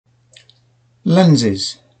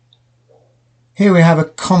Lenses. Here we have a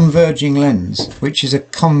converging lens, which is a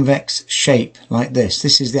convex shape like this.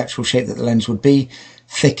 This is the actual shape that the lens would be,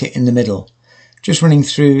 thicker in the middle. Just running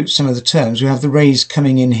through some of the terms, we have the rays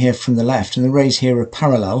coming in here from the left, and the rays here are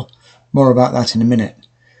parallel. More about that in a minute.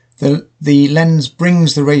 The lens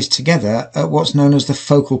brings the rays together at what's known as the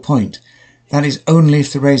focal point. That is, only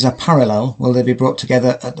if the rays are parallel will they be brought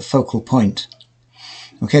together at the focal point.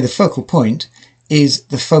 Okay, the focal point is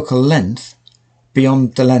the focal length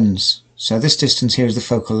beyond the lens. So this distance here is the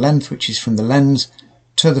focal length, which is from the lens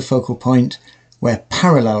to the focal point where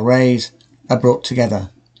parallel rays are brought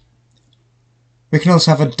together. We can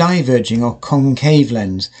also have a diverging or concave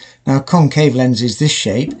lens. Now a concave lens is this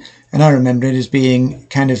shape, and I remember it as being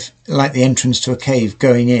kind of like the entrance to a cave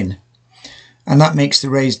going in. And that makes the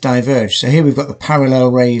rays diverge. So here we've got the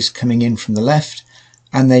parallel rays coming in from the left,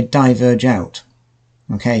 and they diverge out.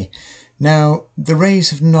 Okay, now the rays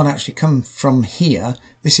have not actually come from here.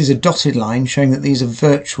 This is a dotted line showing that these are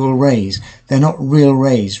virtual rays. They're not real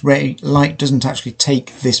rays. Light doesn't actually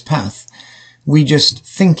take this path. We just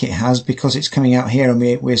think it has because it's coming out here, and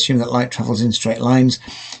we assume that light travels in straight lines,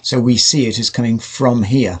 so we see it as coming from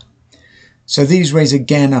here. So these rays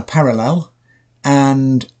again are parallel,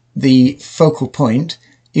 and the focal point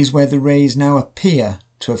is where the rays now appear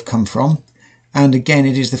to have come from, and again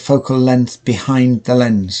it is the focal length behind the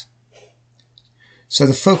lens. So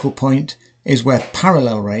the focal point is where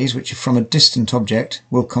parallel rays, which are from a distant object,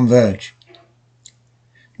 will converge.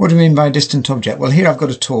 What do we mean by a distant object? Well, here I've got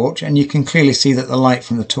a torch, and you can clearly see that the light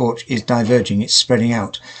from the torch is diverging, it's spreading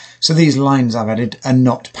out. So these lines I've added are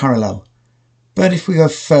not parallel. But if we go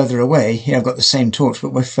further away, here I've got the same torch,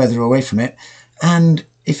 but we're further away from it, and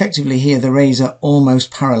effectively here the rays are almost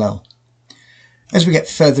parallel. As we get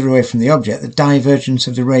further away from the object, the divergence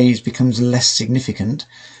of the rays becomes less significant.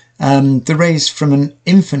 The rays from an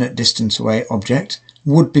infinite distance away object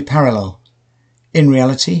would be parallel. In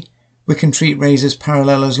reality, we can treat rays as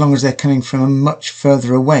parallel as long as they're coming from much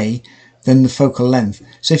further away than the focal length.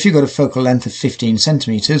 So if you've got a focal length of 15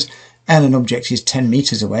 centimeters and an object is 10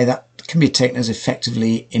 meters away, that can be taken as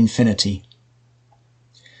effectively infinity.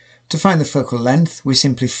 To find the focal length, we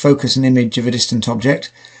simply focus an image of a distant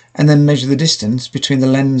object and then measure the distance between the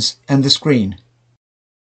lens and the screen.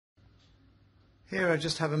 Here I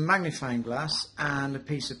just have a magnifying glass and a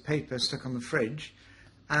piece of paper stuck on the fridge,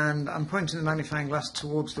 and I'm pointing the magnifying glass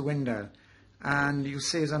towards the window, and you'll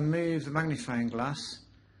see as I move the magnifying glass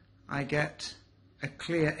I get a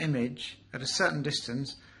clear image. At a certain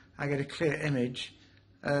distance I get a clear image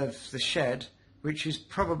of the shed, which is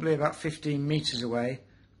probably about 15 meters away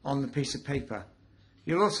on the piece of paper.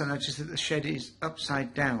 You'll also notice that the shed is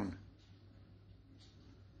upside down.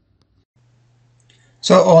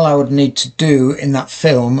 So all I would need to do in that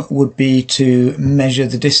film would be to measure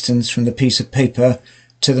the distance from the piece of paper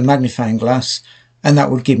to the magnifying glass, and that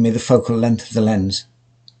would give me the focal length of the lens.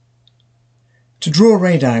 To draw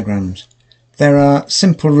ray diagrams, there are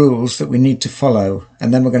simple rules that we need to follow,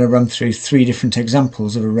 and then we're going to run through 3 different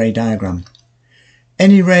examples of a ray diagram.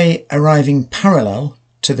 Any ray arriving parallel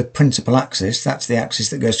to the principal axis, that's the axis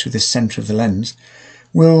that goes through the centre of the lens,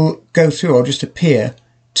 will go through, or just appear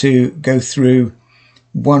to go through,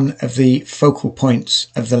 one of the focal points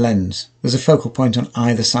of the lens. There's a focal point on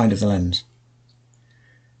either side of the lens.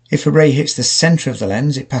 If a ray hits the centre of the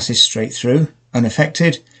lens, it passes straight through,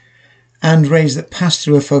 unaffected, and rays that pass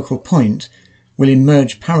through a focal point will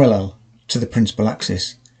emerge parallel to the principal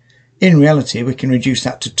axis. In reality, we can reduce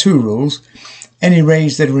that to 2 rules. Any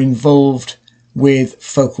rays that are involved with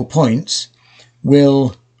focal points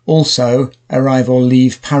will also arrive or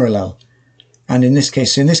leave parallel. And in this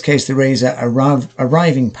case, the rays are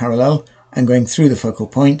arriving parallel and going through the focal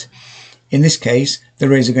point. In this case, the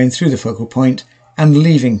rays are going through the focal point and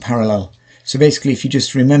leaving parallel. So basically, if you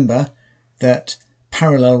just remember that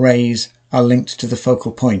parallel rays are linked to the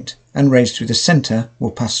focal point, and rays through the centre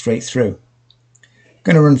will pass straight through. I'm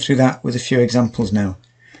going to run through that with a few examples now.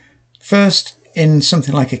 First, in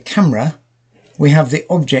something like a camera, we have the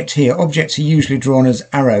object here. Objects are usually drawn as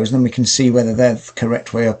arrows, and then we can see whether they're the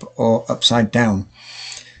correct way up or upside down.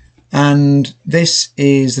 And this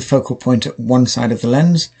is the focal point at one side of the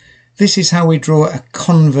lens. This is how we draw a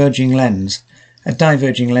converging lens. A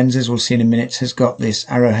diverging lens, as we'll see in a minute, has got this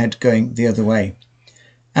arrowhead going the other way.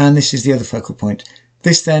 And this is the other focal point.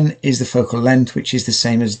 This then is the focal length, which is the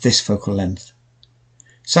same as this focal length.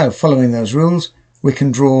 So, following those rules, we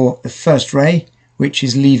can draw the first ray, which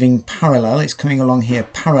is leaving parallel. It's coming along here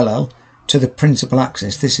parallel to the principal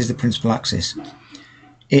axis. This is the principal axis.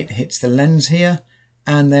 It hits the lens here,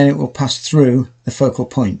 and then it will pass through the focal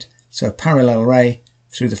point. So a parallel ray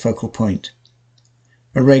through the focal point.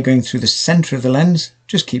 A ray going through the centre of the lens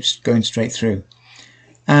just keeps going straight through.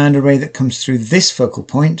 And a ray that comes through this focal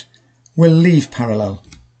point will leave parallel.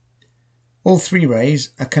 All three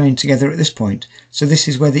rays are coming together at this point, so this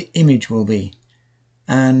is where the image will be.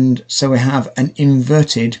 And so we have an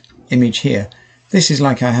inverted image here. This is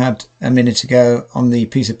like I had a minute ago on the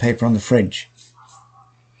piece of paper on the fridge.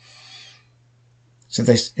 So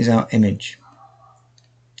this is our image.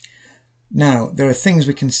 Now, there are things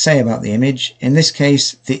we can say about the image. In this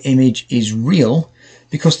case, the image is real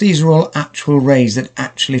because these are all actual rays that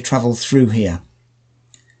actually travel through here.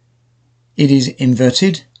 It is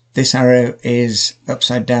inverted. This arrow is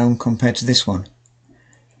upside down compared to this one.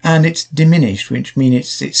 And it's diminished, which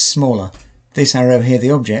means it's smaller. This arrow here,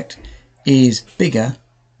 the object, is bigger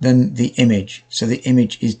than the image, so the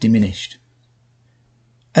image is diminished.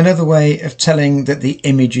 Another way of telling that the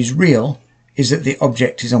image is real is that the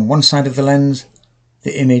object is on one side of the lens,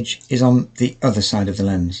 the image is on the other side of the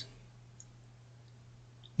lens.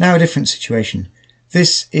 Now a different situation.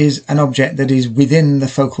 This is an object that is within the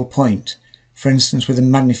focal point, for instance with a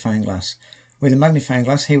magnifying glass. With a magnifying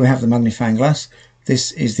glass, here we have the magnifying glass,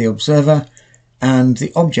 this is the observer, and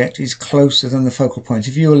the object is closer than the focal point.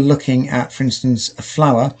 If you were looking at, for instance, a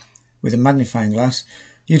flower with a magnifying glass,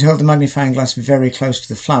 you'd hold the magnifying glass very close to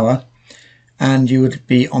the flower and you would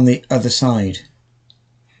be on the other side.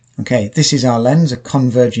 Okay, this is our lens, a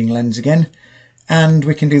converging lens again, and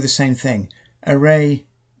we can do the same thing. A ray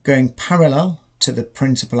going parallel to the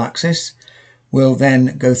principal axis will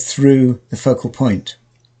then go through the focal point.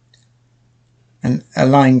 And a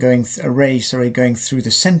ray going through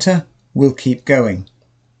the center will keep going.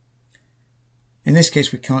 In this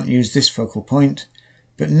case we can't use this focal point,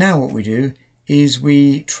 but now what we do is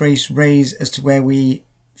we trace rays as to where we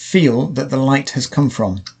feel that the light has come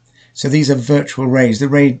from. So these are virtual rays. The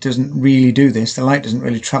ray doesn't really do this. The light doesn't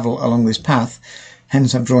really travel along this path.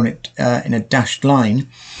 Hence I've drawn it in a dashed line.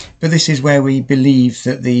 But this is where we believe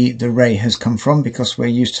that the ray has come from because we're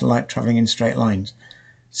used to light travelling in straight lines.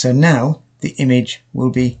 So now the image will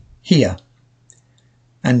be here.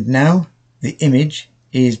 And now the image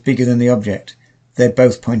is bigger than the object. They're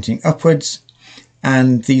both pointing upwards,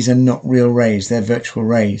 and these are not real rays, they're virtual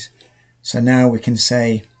rays. So now we can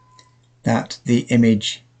say that the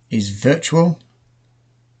image is virtual,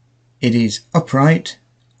 it is upright,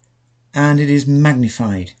 and it is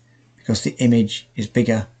magnified because the image is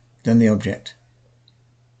bigger than the object.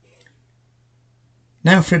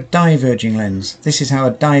 Now for a diverging lens. This is how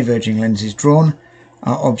a diverging lens is drawn.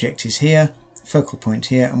 Our object is here, focal point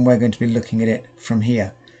here, and we're going to be looking at it from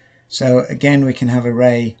here. So again we can have a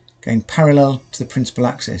ray going parallel to the principal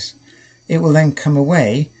axis. It will then come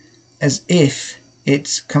away as if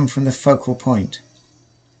it's come from the focal point.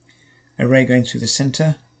 A ray going through the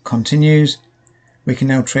center continues. We can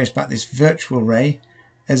now trace back this virtual ray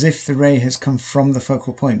as if the ray has come from the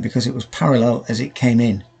focal point because it was parallel as it came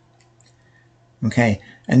in. Okay,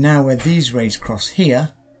 and now where these rays cross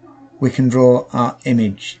here, we can draw our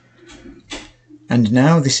image. And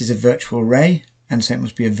now this is a virtual ray, and so it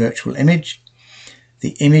must be a virtual image.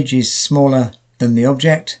 The image is smaller than the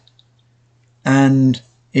object, and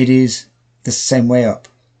it is the same way up.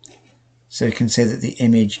 So you can say that the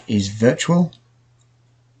image is virtual,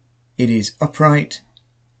 it is upright,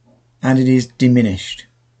 and it is diminished.